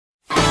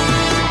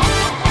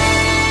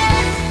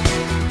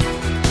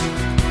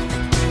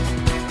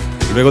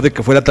Luego de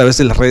que fuera a través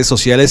de las redes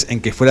sociales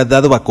en que fuera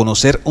dado a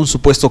conocer un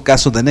supuesto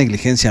caso de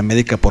negligencia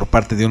médica por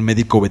parte de un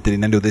médico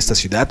veterinario de esta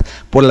ciudad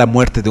por la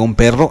muerte de un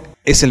perro,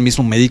 es el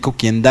mismo médico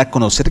quien da a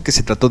conocer que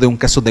se trató de un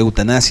caso de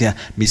eutanasia,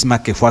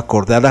 misma que fue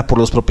acordada por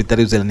los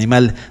propietarios del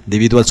animal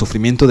debido al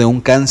sufrimiento de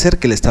un cáncer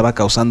que le estaba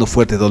causando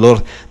fuerte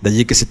dolor, de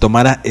allí que se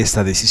tomara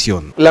esta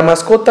decisión. La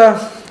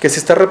mascota que se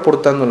está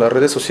reportando en las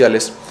redes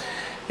sociales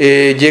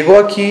llegó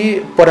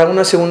aquí para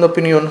una segunda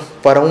opinión,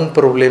 para un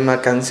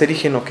problema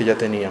cancerígeno que ya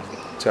tenía.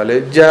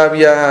 ¿Sale? Ya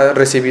había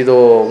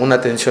recibido una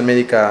atención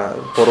médica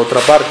por otra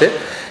parte,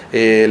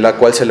 la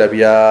cual se le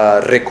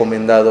había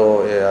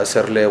recomendado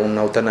hacerle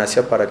una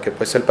eutanasia para que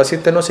pues, el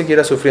paciente no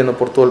siguiera sufriendo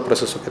por todo el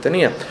proceso que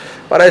tenía.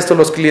 Para esto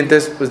los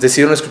clientes pues,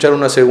 decidieron escuchar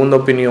una segunda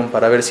opinión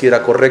para ver si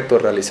era correcto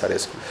realizar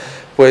eso.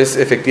 Pues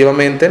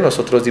efectivamente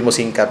nosotros dimos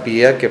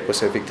hincapié a que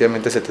pues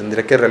efectivamente se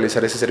tendría que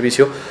realizar ese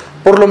servicio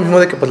por lo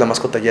mismo de que pues la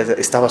mascota ya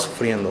estaba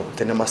sufriendo,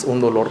 tenía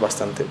un dolor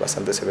bastante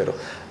severo.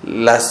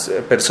 Las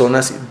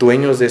personas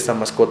dueños de esta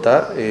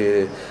mascota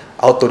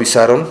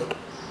autorizaron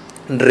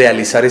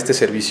realizar este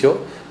servicio,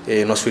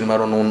 nos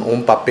firmaron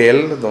un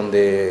papel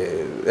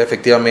donde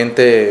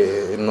efectivamente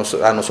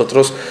a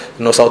nosotros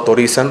nos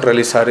autorizan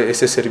realizar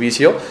ese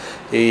servicio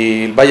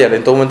y vaya,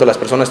 en todo momento las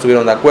personas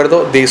estuvieron de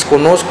acuerdo.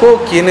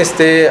 Desconozco quién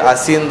esté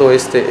haciendo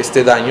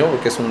este daño,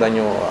 porque es un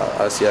daño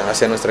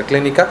hacia nuestra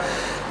clínica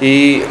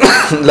y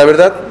la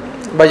verdad,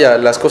 vaya,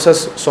 las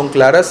cosas son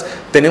claras,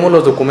 tenemos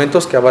los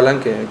documentos que avalan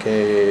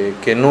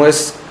que no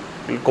es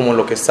como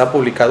lo que está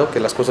publicado, que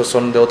las cosas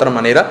son de otra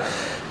manera,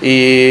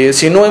 y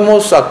si no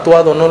hemos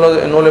actuado, no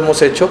lo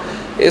hemos hecho,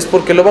 es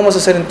porque lo vamos a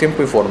hacer en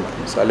tiempo y forma,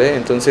 ¿sale?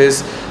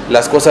 Entonces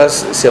las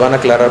cosas se van a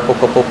aclarar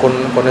poco a poco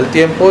con el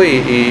tiempo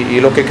y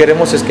lo que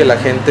queremos es que la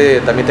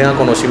gente también tenga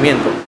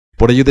conocimiento.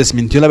 Por ello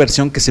desmintió la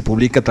versión que se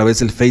publica a través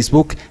del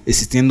Facebook,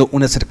 existiendo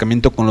un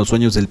acercamiento con los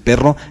dueños del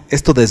perro,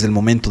 esto desde el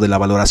momento de la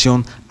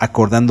valoración,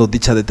 acordando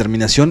dicha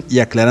determinación y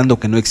aclarando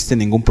que no existe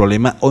ningún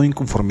problema o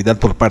inconformidad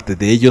por parte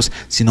de ellos,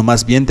 sino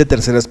más bien de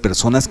terceras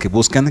personas que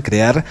buscan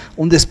crear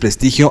un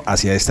desprestigio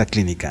hacia esta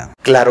clínica.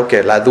 Claro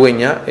que la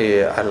dueña,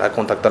 al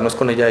contactarnos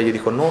con ella, ella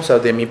dijo, no, o sea,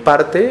 de mi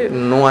parte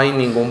no hay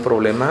ningún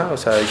problema, o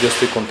sea, yo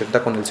estoy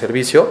contenta con el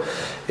servicio,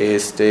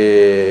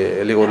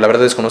 le digo, la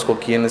verdad desconozco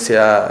quién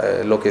sea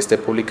lo que esté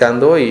publicando,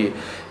 y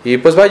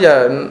pues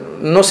vaya,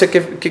 no sé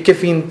qué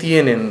fin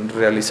tienen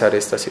realizar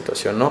esta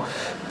situación, ¿no?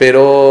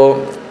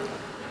 Pero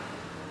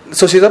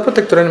Sociedad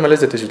Protectora de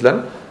Animales de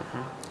Teciutlán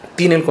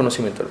tiene el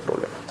conocimiento del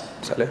problema,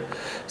 ¿sale?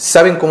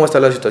 Saben cómo está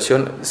la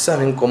situación,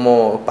 saben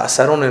cómo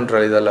pasaron en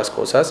realidad las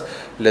cosas.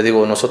 Le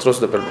digo,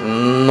 nosotros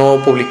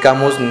no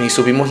publicamos ni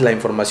subimos la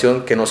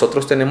información que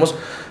nosotros tenemos,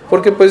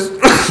 porque pues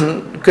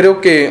creo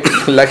que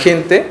la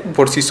gente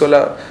por sí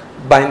sola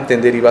va a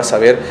entender y va a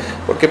saber,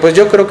 porque pues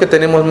yo creo que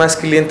tenemos más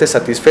clientes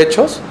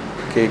satisfechos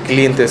que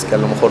clientes que a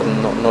lo mejor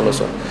no lo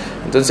son.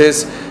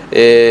 Entonces,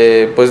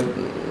 pues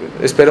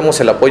esperemos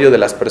el apoyo de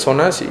las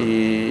personas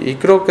y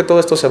creo que todo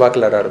esto se va a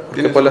aclarar,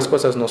 porque pues las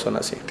cosas no son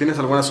así. ¿Tienes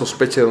alguna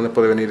sospecha de dónde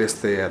puede venir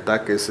este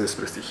ataque, ese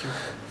desprestigio?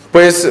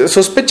 Pues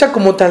sospecha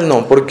como tal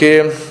no,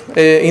 porque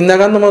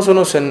indagando más o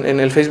menos en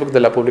el Facebook de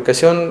la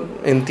publicación,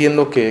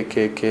 entiendo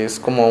que es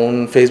como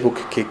un Facebook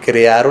que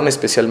crearon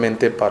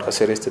especialmente para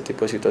hacer este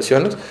tipo de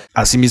situaciones.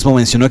 Asimismo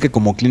mencionó que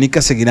como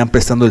clínica seguirán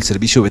prestando el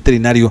servicio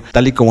veterinario,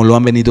 tal y como lo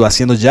han venido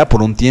haciendo ya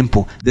por un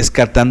tiempo,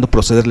 descartando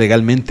proceder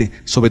legalmente,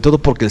 sobre todo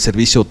porque el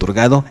servicio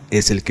otorgado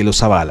es el que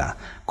los avala.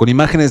 Con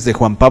imágenes de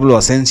Juan Pablo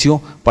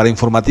Asensio, para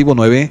Informativo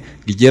 9,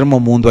 Guillermo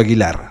Mundo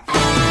Aguilar.